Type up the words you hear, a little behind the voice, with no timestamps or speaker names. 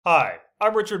Hi,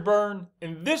 I'm Richard Byrne.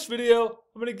 In this video,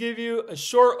 I'm going to give you a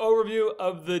short overview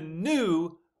of the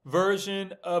new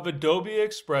version of Adobe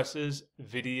Express's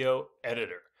video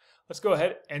editor. Let's go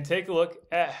ahead and take a look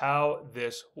at how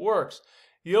this works.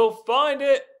 You'll find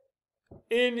it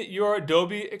in your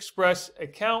Adobe Express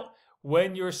account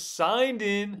when you're signed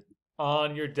in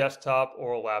on your desktop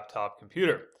or laptop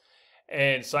computer.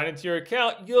 And sign into your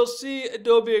account, you'll see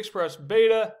Adobe Express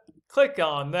Beta. Click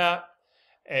on that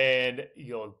and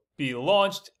you'll be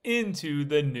launched into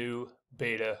the new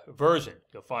beta version.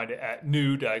 You'll find it at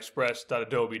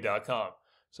new.express.adobe.com.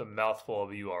 It's a mouthful of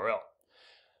a URL.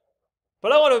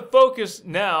 But I want to focus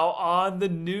now on the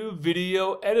new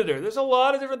video editor. There's a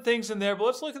lot of different things in there, but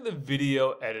let's look at the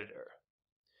video editor.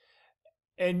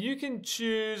 And you can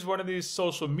choose one of these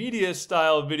social media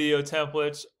style video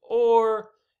templates,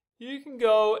 or you can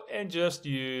go and just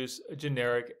use a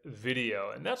generic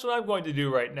video. And that's what I'm going to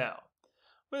do right now.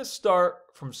 I'm going to start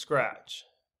from scratch.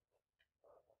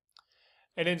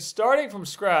 And in starting from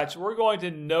scratch, we're going to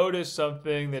notice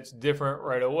something that's different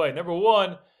right away. Number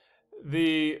one,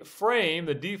 the frame,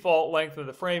 the default length of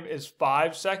the frame is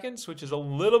 5 seconds, which is a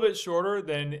little bit shorter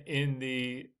than in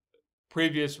the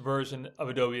previous version of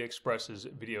Adobe Express's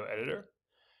video editor.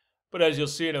 But as you'll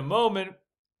see in a moment,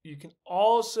 you can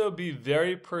also be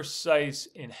very precise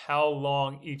in how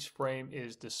long each frame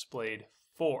is displayed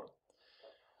for.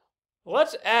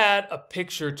 Let's add a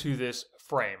picture to this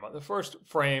frame, the first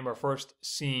frame or first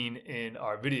scene in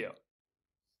our video.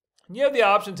 And you have the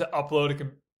option to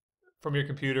upload from your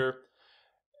computer.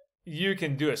 You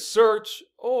can do a search,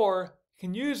 or you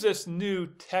can use this new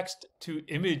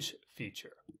text-to-image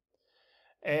feature.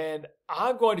 And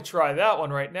I'm going to try that one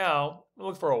right now.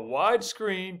 Look for a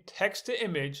widescreen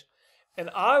text-to-image, and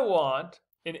I want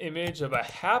an image of a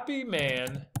happy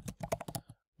man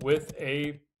with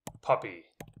a puppy.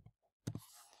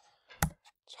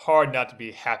 It's hard not to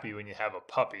be happy when you have a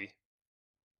puppy.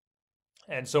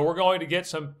 And so we're going to get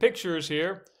some pictures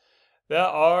here that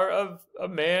are of a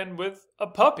man with a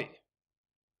puppy.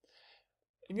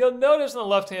 And you'll notice on the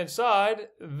left-hand side,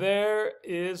 there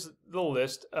is the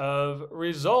list of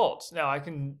results. Now I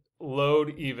can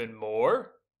load even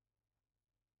more,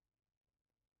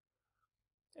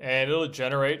 and it'll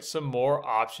generate some more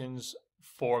options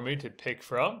for me to pick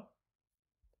from.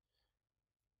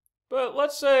 But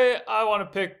let's say I want to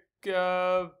pick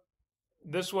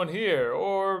this one here,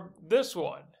 or this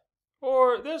one,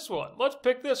 or this one. Let's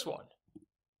pick this one.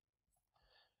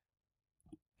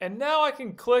 And now I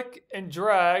can click and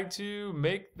drag to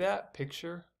make that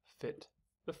picture fit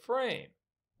the frame.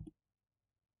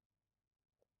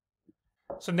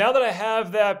 So now that I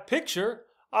have that picture,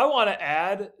 I want to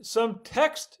add some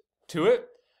text to it.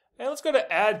 And let's go to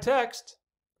Add Text.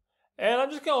 And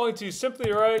I'm just going to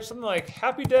simply write something like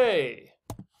Happy Day,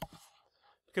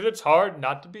 because it's hard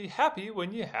not to be happy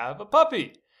when you have a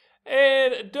puppy.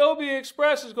 And Adobe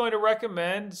Express is going to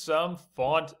recommend some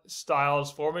font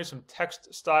styles for me, some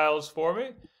text styles for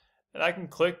me. And I can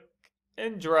click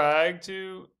and drag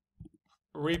to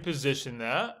reposition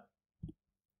that.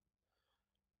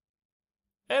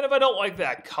 And if I don't like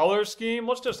that color scheme,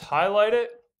 let's just highlight it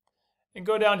and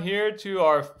go down here to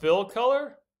our fill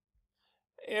color.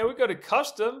 And we go to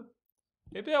custom.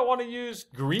 Maybe I want to use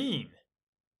green.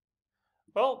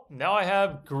 Well, now I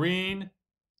have green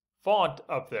font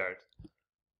up there.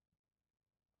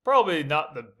 Probably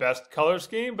not the best color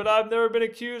scheme, but I've never been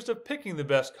accused of picking the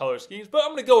best color schemes, but I'm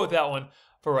going to go with that one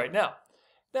for right now.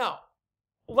 Now,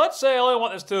 let's say I only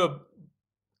want this to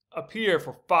appear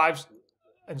for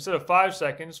instead of 5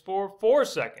 seconds, for 4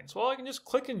 seconds. Well, I can just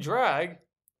click and drag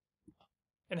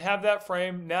and have that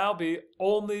frame now be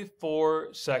only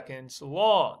 4 seconds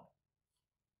long.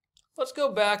 Let's go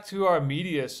back to our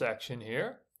media section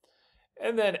here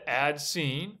and then add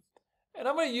scene. And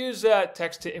I'm going to use that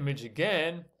text to image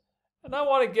again. And I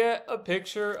want to get a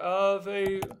picture of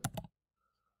a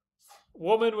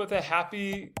woman with a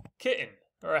happy kitten,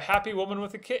 or a happy woman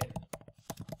with a kitten.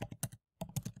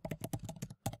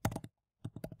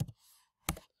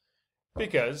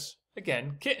 Because,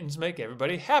 again, kittens make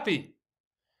everybody happy.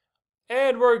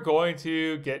 And we're going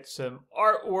to get some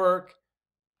artwork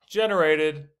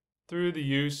generated through the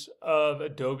use of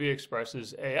Adobe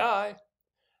Express's AI.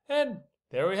 And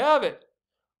there we have it.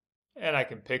 And I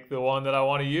can pick the one that I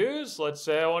want to use. Let's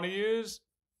say I want to use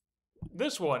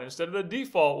this one instead of the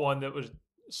default one that was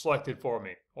selected for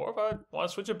me. Or if I want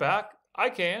to switch it back, I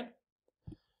can.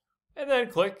 And then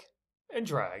click and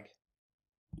drag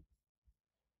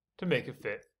to make it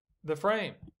fit the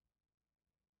frame.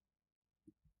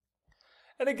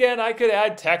 And again, I could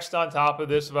add text on top of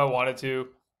this if I wanted to.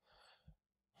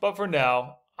 But for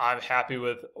now, I'm happy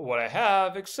with what I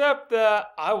have, except that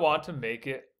I want to make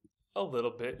it a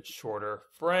little bit shorter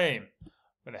frame. I'm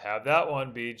going to have that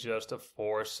one be just a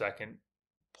 4-second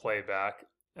playback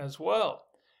as well.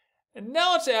 And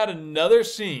now let's add another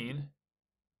scene.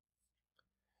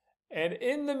 And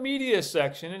in the media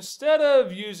section, instead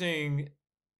of using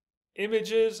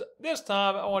images, this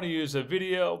time I want to use a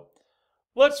video.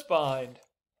 Let's find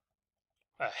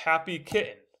a happy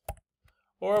kitten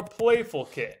or a playful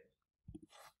kitten.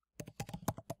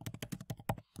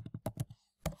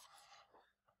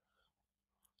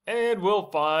 And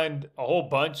we'll find a whole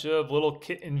bunch of little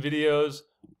kitten videos.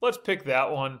 Let's pick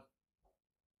that one.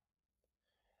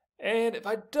 And if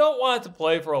I don't want it to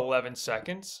play for 11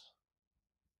 seconds,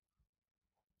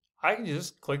 I can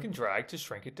just click and drag to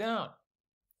shrink it down.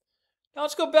 Now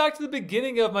let's go back to the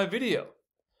beginning of my video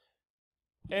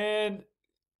and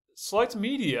select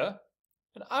media,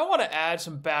 and I want to add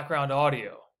some background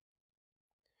audio.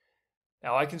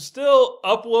 Now I can still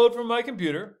upload from my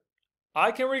computer.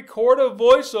 I can record a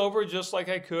voiceover just like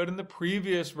I could in the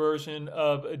previous version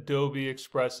of Adobe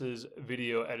Express's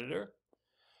video editor.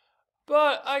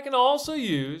 But I can also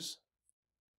use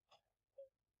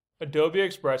Adobe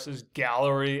Express's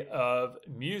gallery of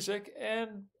music,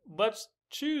 and let's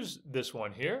choose this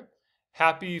one here,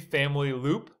 Happy Family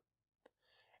Loop.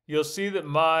 You'll see that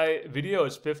my video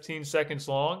is 15 seconds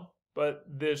long, but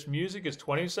this music is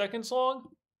 20 seconds long.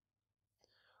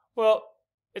 Well,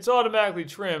 it's automatically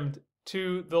trimmed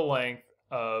to the length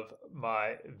of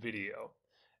my video.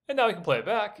 And now we can play it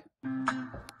back.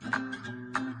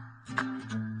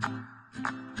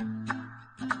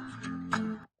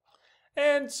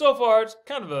 And so far, it's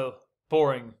kind of a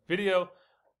boring video.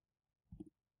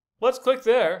 Let's click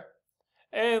there,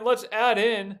 and let's add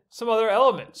in some other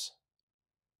elements,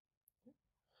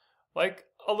 like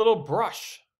a little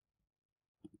brush.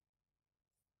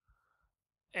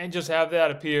 And just have that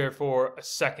appear for a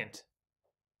second.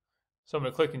 So I'm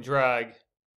going to click and drag,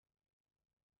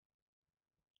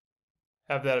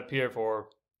 have that appear for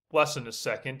less than a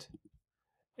second,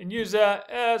 and use that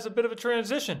as a bit of a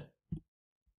transition.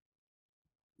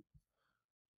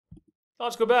 Now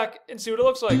let's go back and see what it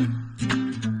looks like.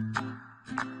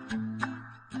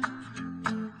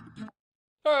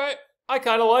 Alright, I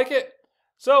kind of like it.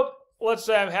 So let's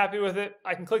say I'm happy with it.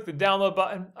 I can click the download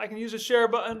button. I can use a share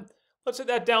button. Let's hit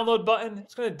that download button.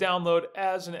 It's going to download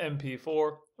as an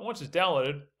MP4. And once it's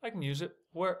downloaded, I can use it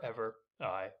wherever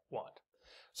I want.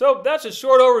 So that's a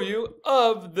short overview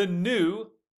of the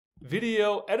new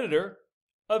video editor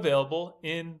available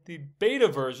in the beta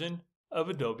version of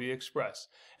Adobe Express.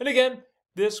 And again,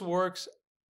 this works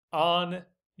on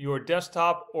your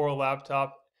desktop or a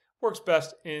laptop. Works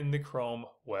best in the Chrome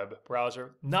web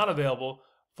browser. Not available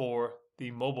for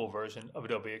the mobile version of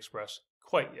Adobe Express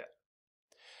quite yet.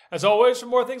 As always, for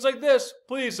more things like this,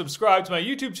 please subscribe to my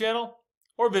YouTube channel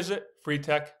or visit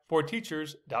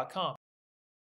freetechforteachers.com.